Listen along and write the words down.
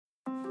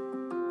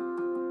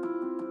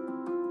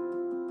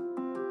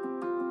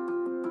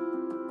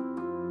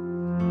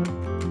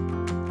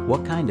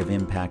What kind of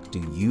impact do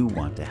you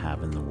want to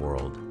have in the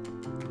world?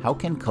 How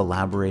can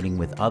collaborating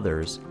with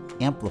others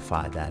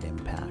amplify that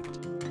impact?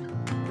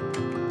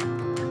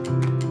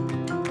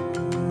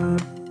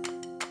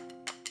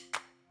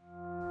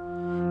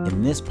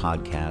 In this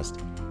podcast,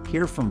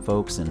 hear from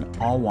folks in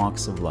all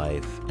walks of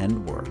life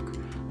and work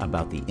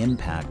about the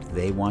impact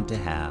they want to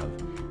have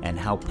and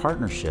how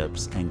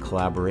partnerships and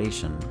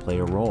collaboration play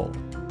a role.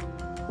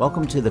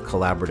 Welcome to The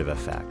Collaborative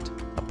Effect,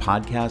 a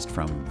podcast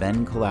from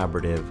Venn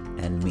Collaborative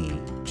and me,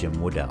 Jim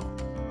Woodell.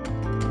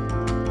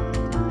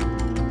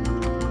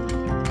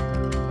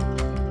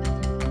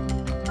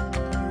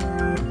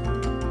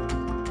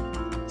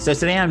 So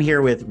today I'm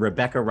here with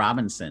Rebecca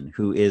Robinson,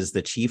 who is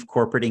the Chief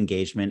Corporate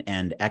Engagement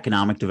and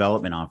Economic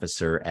Development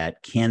Officer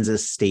at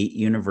Kansas State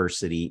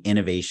University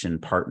Innovation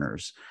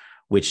Partners,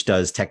 which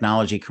does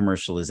technology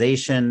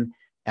commercialization,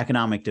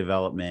 economic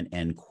development,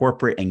 and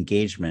corporate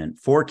engagement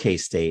for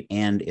K-State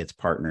and its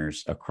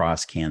partners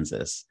across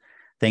Kansas.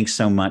 Thanks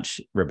so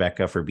much,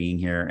 Rebecca, for being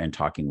here and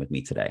talking with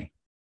me today.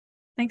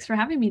 Thanks for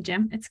having me,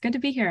 Jim. It's good to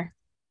be here.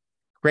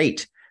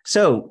 Great.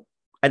 So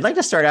I'd like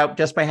to start out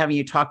just by having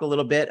you talk a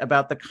little bit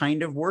about the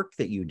kind of work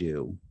that you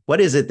do.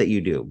 What is it that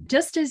you do?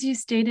 Just as you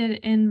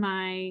stated in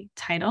my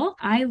title,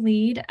 I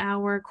lead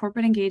our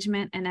corporate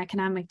engagement and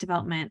economic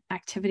development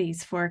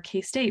activities for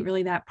K-State,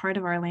 really that part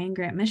of our land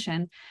grant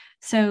mission.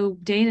 So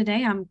day to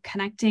day, I'm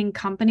connecting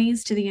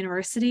companies to the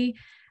university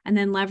and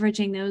then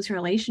leveraging those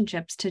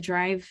relationships to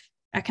drive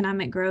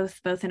economic growth,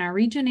 both in our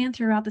region and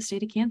throughout the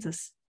state of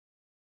Kansas.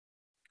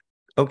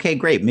 Okay,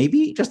 great.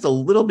 Maybe just a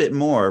little bit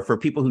more for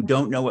people who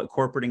don't know what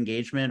corporate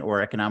engagement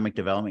or economic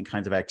development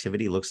kinds of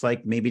activity looks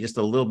like, maybe just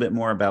a little bit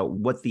more about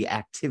what the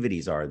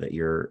activities are that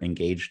you're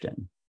engaged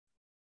in.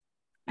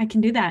 I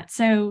can do that.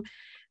 So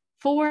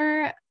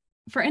for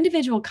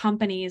individual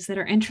companies that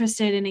are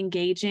interested in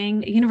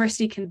engaging, a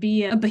university can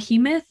be a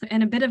behemoth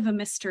and a bit of a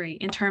mystery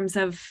in terms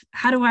of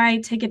how do I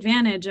take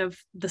advantage of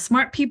the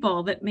smart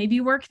people that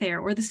maybe work there,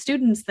 or the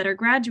students that are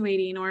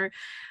graduating, or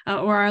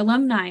our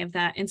alumni of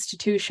that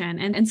institution.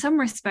 And in some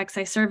respects,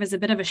 I serve as a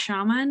bit of a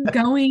shaman,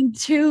 going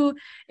to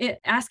it,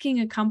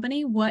 asking a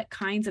company what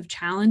kinds of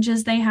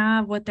challenges they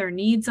have, what their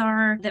needs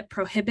are that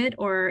prohibit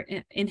or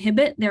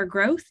inhibit their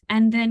growth,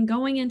 and then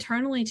going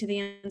internally to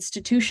the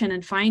institution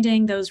and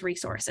finding those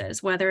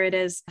resources, whether it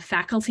is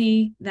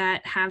faculty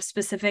that have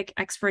specific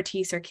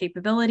expertise or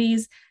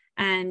capabilities,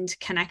 and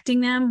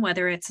connecting them,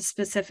 whether it's a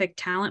specific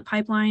talent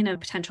pipeline of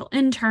potential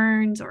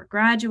interns or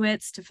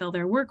graduates to fill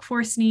their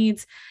workforce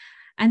needs,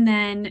 and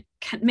then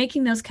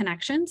making those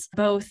connections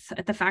both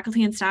at the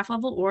faculty and staff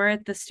level or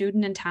at the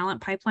student and talent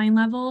pipeline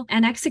level,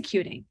 and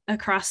executing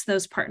across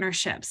those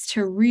partnerships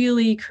to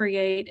really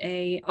create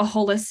a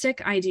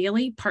holistic,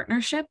 ideally,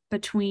 partnership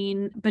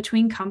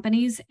between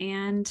companies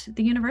and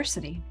the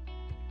university.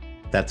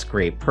 That's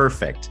great.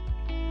 Perfect.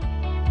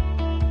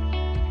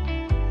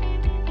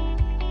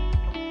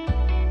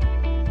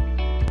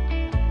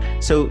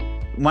 So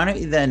why don't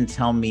you then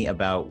tell me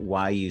about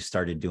why you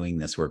started doing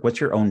this work? What's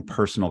your own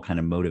personal kind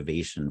of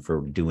motivation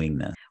for doing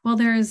this? Well,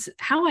 there's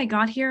how I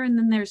got here, and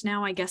then there's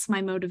now, I guess,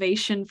 my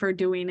motivation for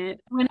doing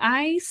it. When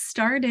I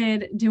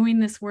started doing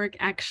this work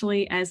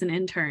actually as an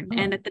intern,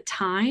 and at the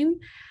time,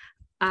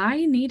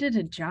 I needed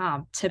a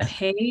job to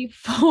pay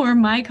for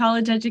my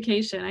college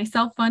education. I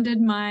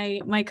self-funded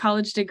my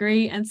college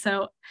degree. And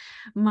so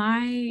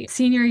my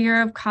senior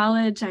year of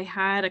college, I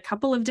had a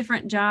couple of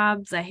different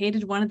jobs. I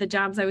hated one of the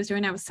jobs I was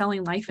doing. I was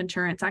selling life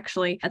insurance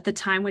actually at the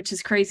time, which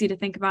is crazy to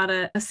think about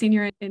a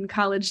senior in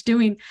college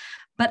doing.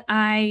 But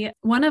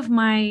one of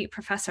my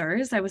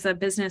professors, I was a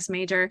business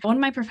major, one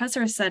of my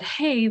professors said,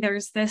 hey,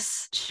 there's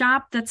this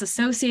shop that's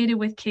associated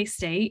with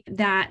K-State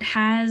that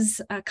has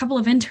a couple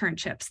of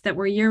internships that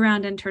were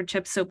year-round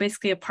internships, so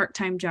basically a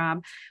part-time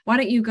job. Why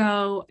don't you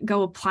go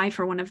apply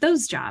for one of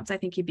those jobs? I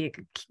think you'd be a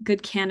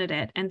good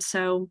candidate. And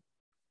so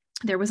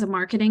there was a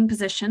marketing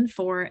position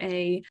for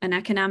the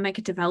economic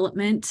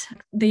development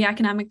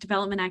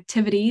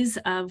activities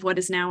of what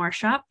is now our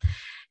shop.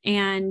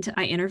 And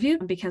I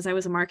interviewed because I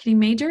was a marketing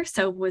major,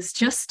 so was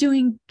just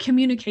doing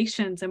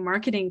communications and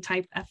marketing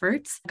type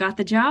efforts. Got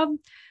the job,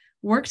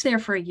 worked there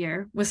for a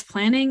year, was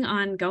planning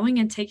on going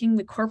and taking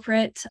the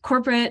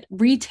corporate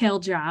retail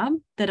job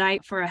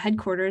for a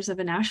headquarters of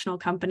a national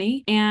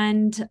company.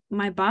 And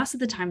my boss at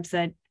the time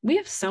said, we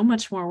have so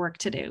much more work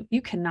to do.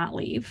 You cannot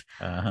leave.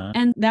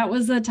 And that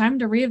was the time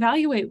to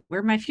reevaluate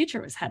where my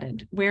future was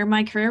headed, where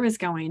my career was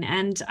going.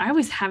 And I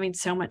was having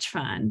so much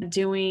fun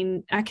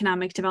doing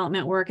economic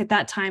development work. At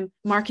that time,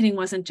 marketing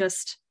wasn't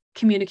just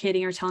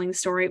communicating or telling the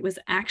story. It was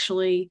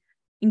actually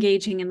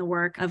engaging in the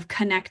work of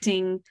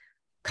connecting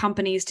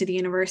companies to the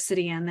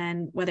university, and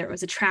then whether it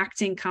was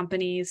attracting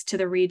companies to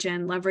the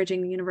region,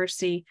 leveraging the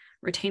university,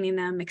 retaining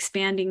them,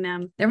 expanding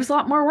them. There was a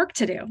lot more work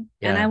to do,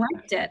 and I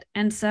liked it.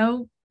 And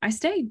so I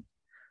stayed.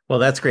 Well,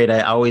 that's great.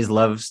 I always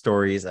love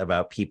stories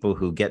about people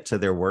who get to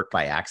their work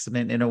by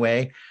accident in a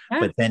way,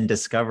 but then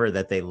discover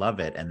that they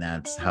love it, and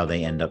that's how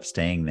they end up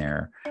staying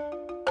there.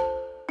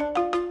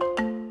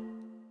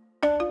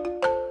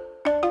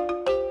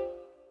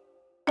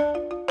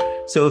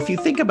 So if you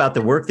think about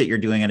the work that you're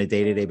doing on a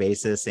day-to-day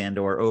basis and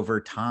or over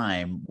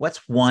time,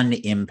 what's one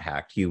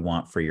impact you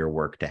want for your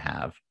work to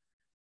have?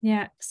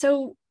 Yeah.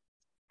 So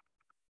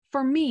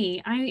for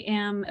me, I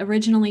am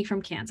originally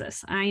from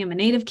Kansas. I am a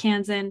native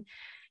Kansan,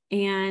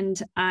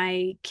 and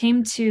I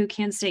came to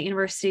Kansas State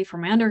University for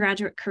my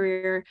undergraduate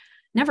career.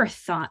 Never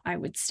thought I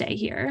would stay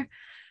here,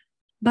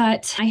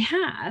 but I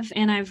have,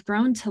 and I've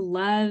grown to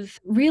love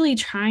really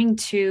trying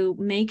to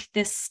make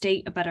this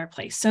state a better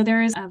place. So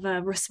there is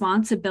a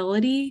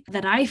responsibility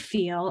that I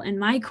feel in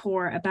my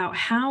core about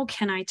how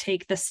can I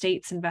take the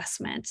state's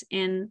investment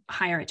in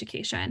higher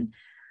education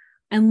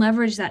and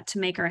leverage that to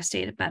make our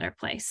state a better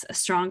place, a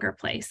stronger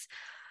place.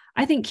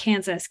 I think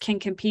Kansas can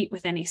compete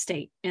with any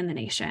state in the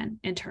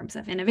nation in terms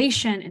of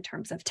innovation, in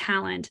terms of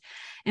talent.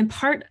 And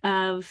part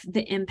of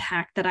the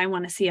impact that I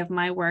want to see of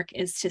my work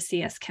is to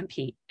see us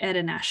compete at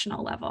a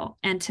national level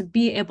and to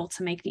be able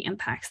to make the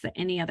impacts that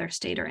any other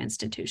state or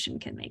institution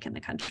can make in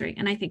the country.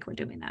 And I think we're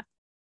doing that.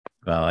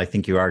 Well, I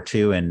think you are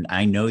too. And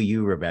I know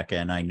you, Rebecca,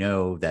 and I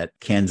know that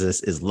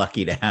Kansas is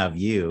lucky to have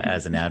you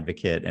as an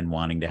advocate and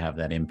wanting to have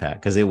that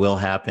impact, because it will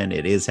happen.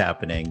 It is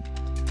happening.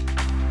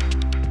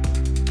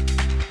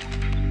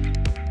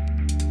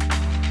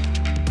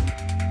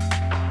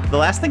 The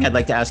last thing I'd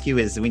like to ask you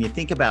is, when you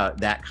think about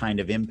that kind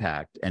of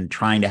impact and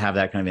trying to have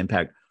that kind of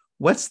impact,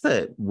 what's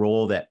the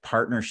role that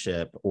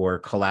partnership or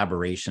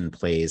collaboration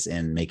plays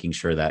in making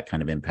sure that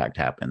kind of impact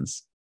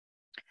happens?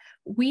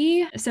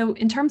 So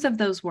in terms of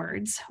those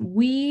words,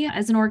 we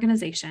as an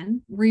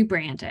organization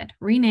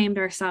renamed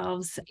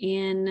ourselves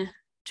in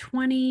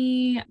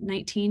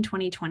 2019,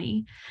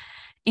 2020.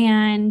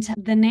 And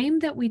the name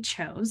that we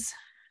chose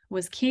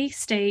was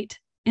K-State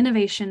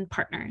Innovation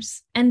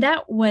Partners. And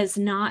that was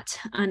not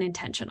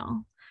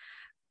unintentional.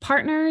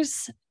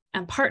 Partners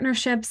and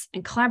partnerships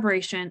and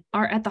collaboration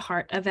are at the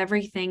heart of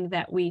everything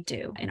that we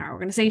do in our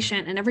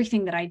organization and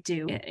everything that I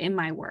do in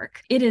my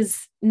work. It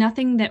is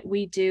nothing that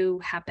we do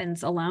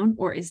happens alone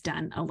or is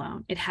done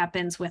alone. It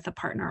happens with a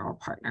partner or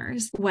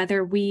partners.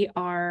 Whether we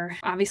are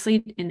obviously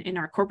in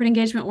our corporate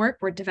engagement work,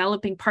 we're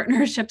developing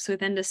partnerships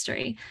with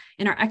industry.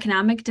 In our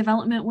economic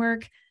development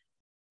work,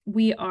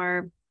 we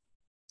are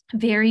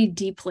very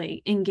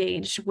deeply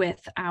engaged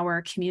with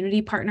our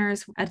community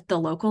partners at the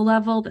local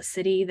level, the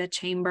city, the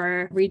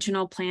chamber,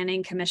 regional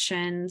planning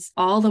commissions,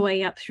 all the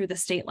way up through the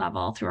state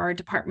level, through our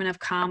Department of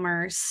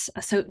Commerce,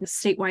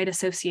 statewide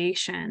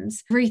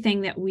associations. Everything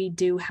that we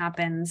do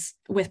happens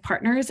with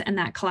partners and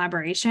that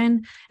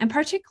collaboration. And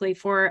particularly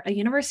for a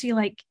university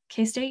like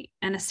K-State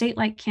and a state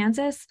like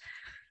Kansas,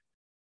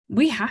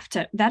 we have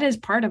to, that is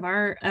part of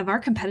our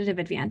competitive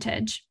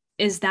advantage,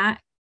 is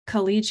that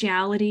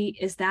collegiality,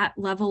 is that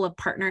level of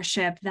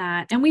partnership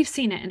and we've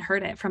seen it and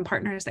heard it from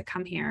partners that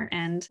come here.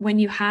 And when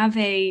you have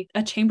a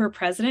chamber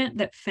president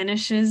that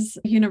finishes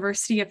a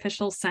university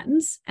official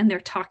sentence and they're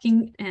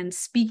talking and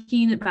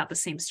speaking about the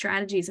same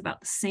strategies, about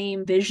the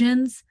same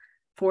visions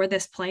for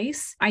this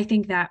place, I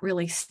think that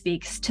really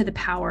speaks to the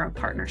power of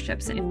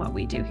partnerships in what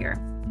we do here.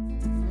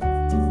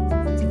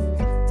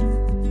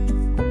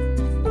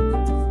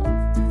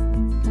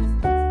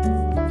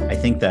 I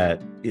think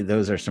that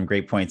those are some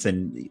great points.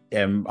 And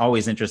I'm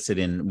always interested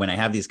in, when I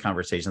have these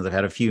conversations, I've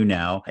had a few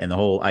now, and the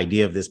whole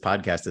idea of this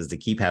podcast is to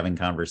keep having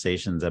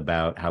conversations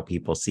about how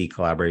people see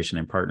collaboration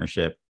and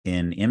partnership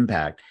in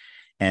impact.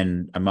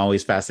 And I'm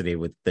always fascinated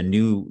with the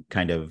new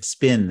kind of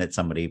spin that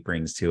somebody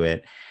brings to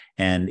it.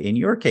 And in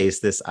your case,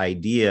 this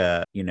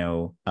idea,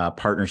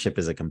 partnership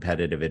is a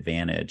competitive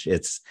advantage.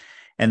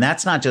 And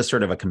that's not just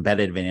sort of a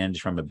competitive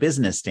advantage from a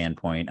business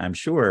standpoint, I'm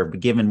sure,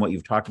 but given what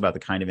you've talked about, the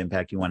kind of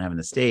impact you want to have in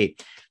the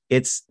state,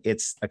 it's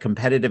a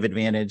competitive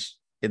advantage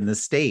in the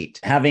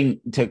state.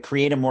 Having to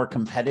create a more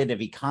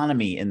competitive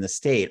economy in the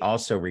state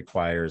also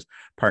requires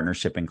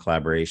partnership and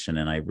collaboration.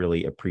 And I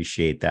really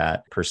appreciate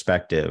that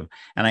perspective.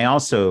 And I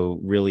also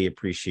really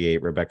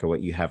appreciate, Rebecca,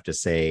 what you have to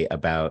say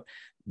about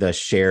the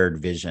shared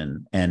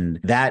vision. And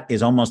that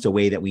is almost a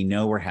way that we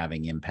know we're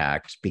having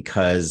impact,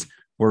 because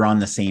we're on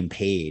the same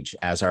page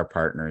as our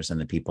partners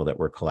and the people that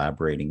we're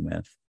collaborating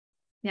with.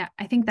 Yeah,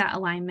 I think that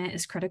alignment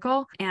is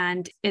critical.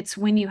 And it's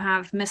when you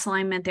have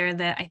misalignment there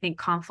that I think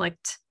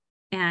conflict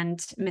and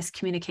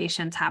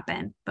miscommunications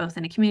happen, both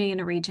in a community, in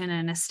a region, and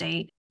in a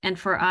state. And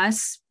for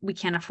us, we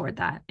can't afford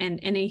that.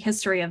 And any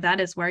history of that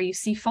is where you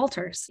see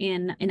falters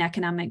in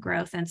economic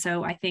growth. And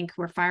so I think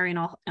we're firing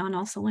on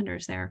all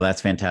cylinders there. Well,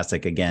 that's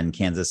fantastic. Again,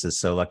 Kansas is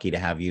so lucky to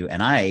have you.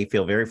 And I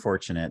feel very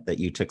fortunate that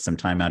you took some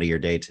time out of your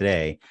day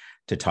today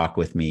to talk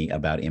with me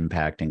about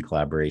impact and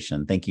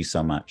collaboration. Thank you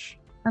so much.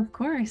 Of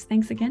course.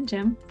 Thanks again,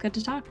 Jim. Good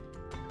to talk.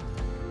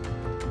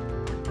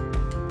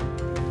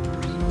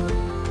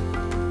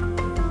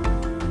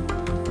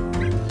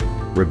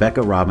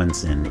 Rebecca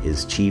Robinson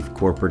is Chief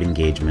Corporate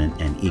Engagement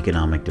and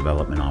Economic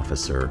Development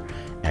Officer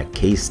at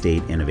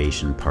K-State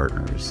Innovation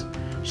Partners.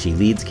 She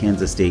leads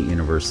Kansas State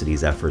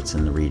University's efforts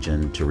in the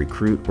region to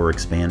recruit or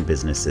expand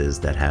businesses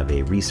that have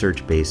a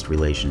research-based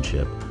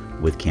relationship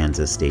with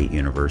Kansas State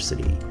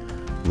University.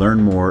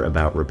 Learn more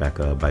about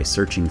Rebecca by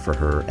searching for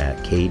her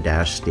at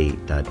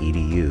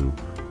k-state.edu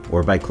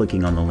or by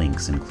clicking on the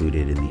links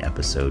included in the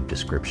episode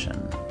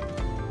description.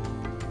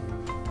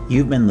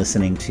 You've been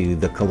listening to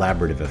The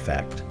Collaborative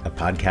Effect, a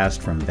podcast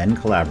from Venn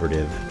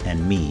Collaborative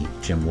and me,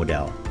 Jim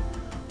Woodell.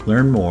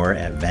 Learn more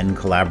at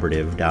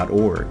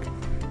venncollaborative.org.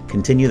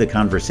 Continue the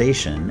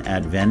conversation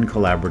at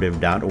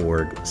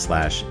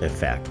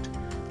venncollaborative.org/effect.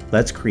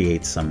 Let's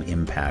create some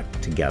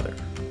impact together.